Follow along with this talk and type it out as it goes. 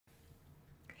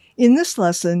In this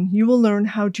lesson, you will learn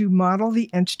how to model the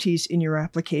entities in your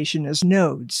application as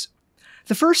nodes.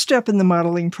 The first step in the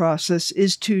modeling process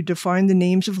is to define the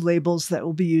names of labels that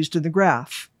will be used in the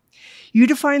graph. You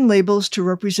define labels to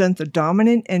represent the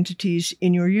dominant entities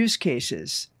in your use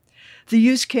cases. The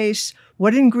use case,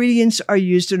 what ingredients are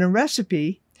used in a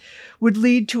recipe, would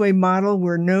lead to a model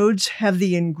where nodes have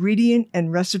the ingredient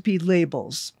and recipe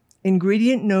labels.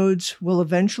 Ingredient nodes will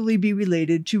eventually be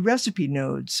related to recipe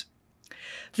nodes.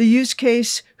 The use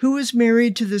case, who is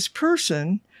married to this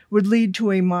person, would lead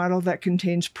to a model that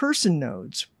contains person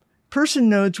nodes. Person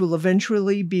nodes will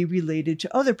eventually be related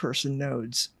to other person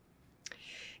nodes.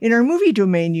 In our movie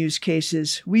domain use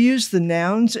cases, we use the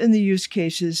nouns in the use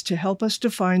cases to help us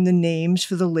define the names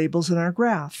for the labels in our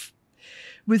graph.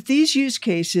 With these use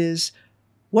cases,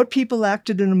 what people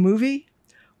acted in a movie,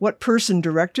 what person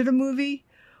directed a movie,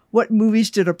 what movies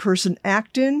did a person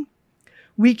act in,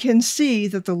 we can see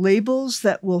that the labels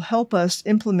that will help us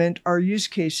implement our use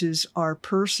cases are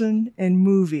person and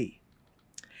movie.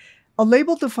 A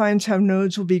label defines how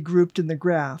nodes will be grouped in the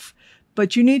graph,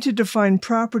 but you need to define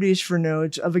properties for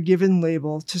nodes of a given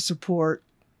label to support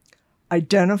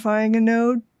identifying a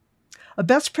node. A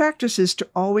best practice is to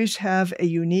always have a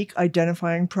unique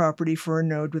identifying property for a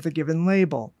node with a given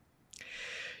label.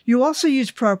 You also use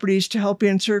properties to help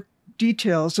answer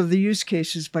details of the use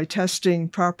cases by testing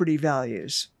property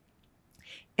values.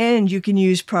 And you can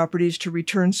use properties to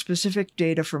return specific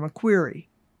data from a query.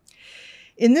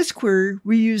 In this query,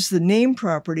 we use the name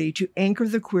property to anchor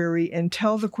the query and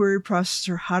tell the query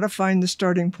processor how to find the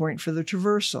starting point for the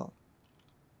traversal.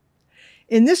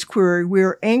 In this query, we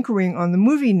are anchoring on the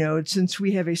movie node since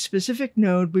we have a specific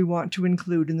node we want to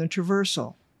include in the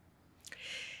traversal.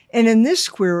 And in this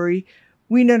query,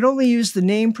 we not only use the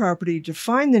name property to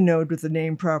find the node with the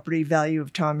name property value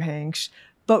of Tom Hanks,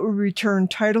 but we return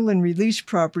title and release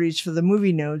properties for the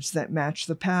movie nodes that match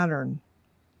the pattern.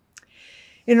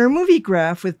 In our movie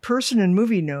graph with person and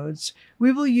movie nodes,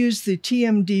 we will use the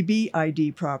TMDB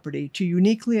ID property to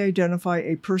uniquely identify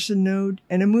a person node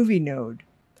and a movie node.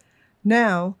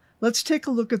 Now, let's take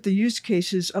a look at the use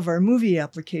cases of our movie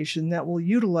application that will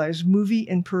utilize movie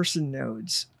and person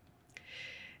nodes.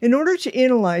 In order to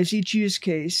analyze each use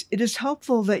case, it is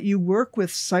helpful that you work with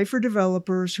Cypher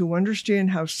developers who understand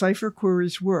how Cypher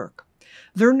queries work.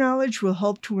 Their knowledge will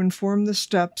help to inform the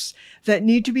steps that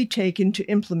need to be taken to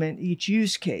implement each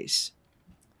use case.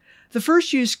 The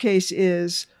first use case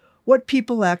is, what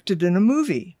people acted in a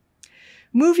movie?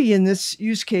 Movie in this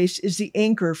use case is the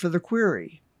anchor for the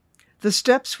query. The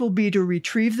steps will be to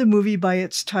retrieve the movie by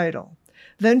its title,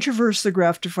 then traverse the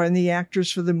graph to find the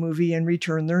actors for the movie and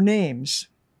return their names.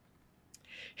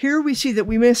 Here we see that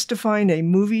we must define a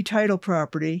movie title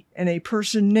property and a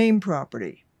person name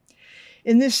property.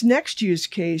 In this next use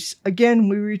case, again,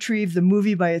 we retrieve the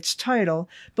movie by its title,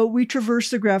 but we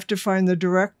traverse the graph to find the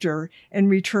director and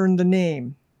return the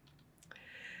name.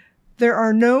 There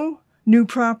are no new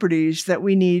properties that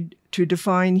we need to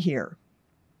define here.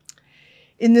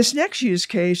 In this next use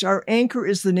case, our anchor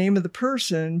is the name of the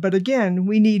person, but again,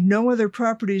 we need no other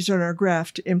properties on our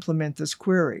graph to implement this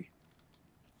query.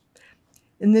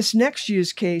 In this next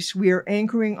use case, we are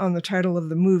anchoring on the title of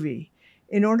the movie.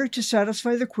 In order to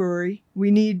satisfy the query,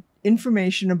 we need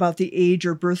information about the age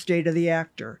or birth date of the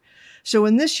actor. So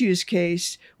in this use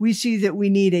case, we see that we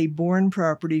need a born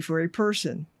property for a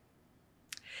person.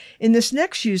 In this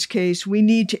next use case, we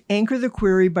need to anchor the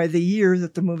query by the year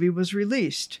that the movie was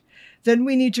released. Then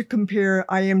we need to compare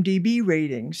IMDb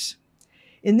ratings.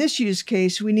 In this use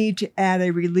case, we need to add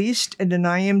a released and an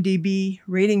IMDb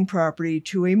rating property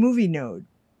to a movie node.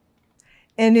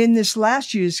 And in this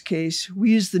last use case,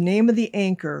 we use the name of the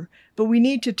anchor, but we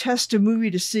need to test a movie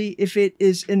to see if it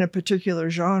is in a particular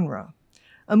genre.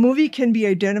 A movie can be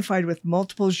identified with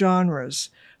multiple genres,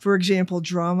 for example,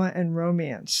 drama and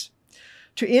romance.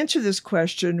 To answer this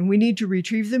question, we need to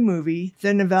retrieve the movie,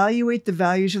 then evaluate the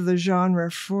values of the genre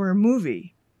for a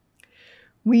movie.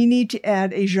 We need to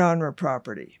add a genre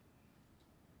property.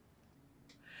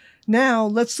 Now,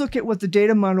 let's look at what the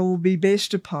data model will be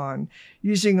based upon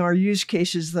using our use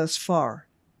cases thus far.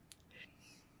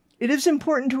 It is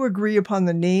important to agree upon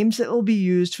the names that will be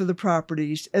used for the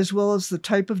properties as well as the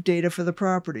type of data for the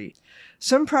property.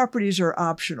 Some properties are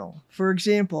optional. For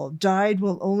example, died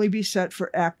will only be set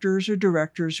for actors or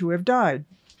directors who have died.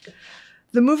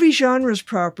 The movie genres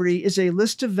property is a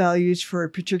list of values for a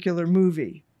particular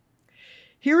movie.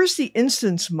 Here is the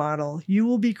instance model you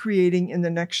will be creating in the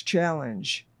next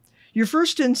challenge. Your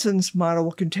first instance model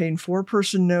will contain 4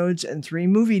 person nodes and 3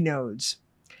 movie nodes.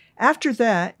 After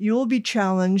that, you will be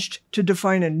challenged to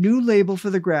define a new label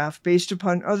for the graph based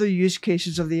upon other use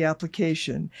cases of the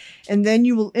application, and then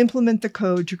you will implement the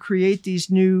code to create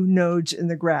these new nodes in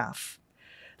the graph.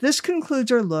 This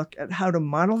concludes our look at how to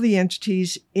model the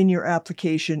entities in your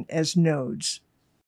application as nodes.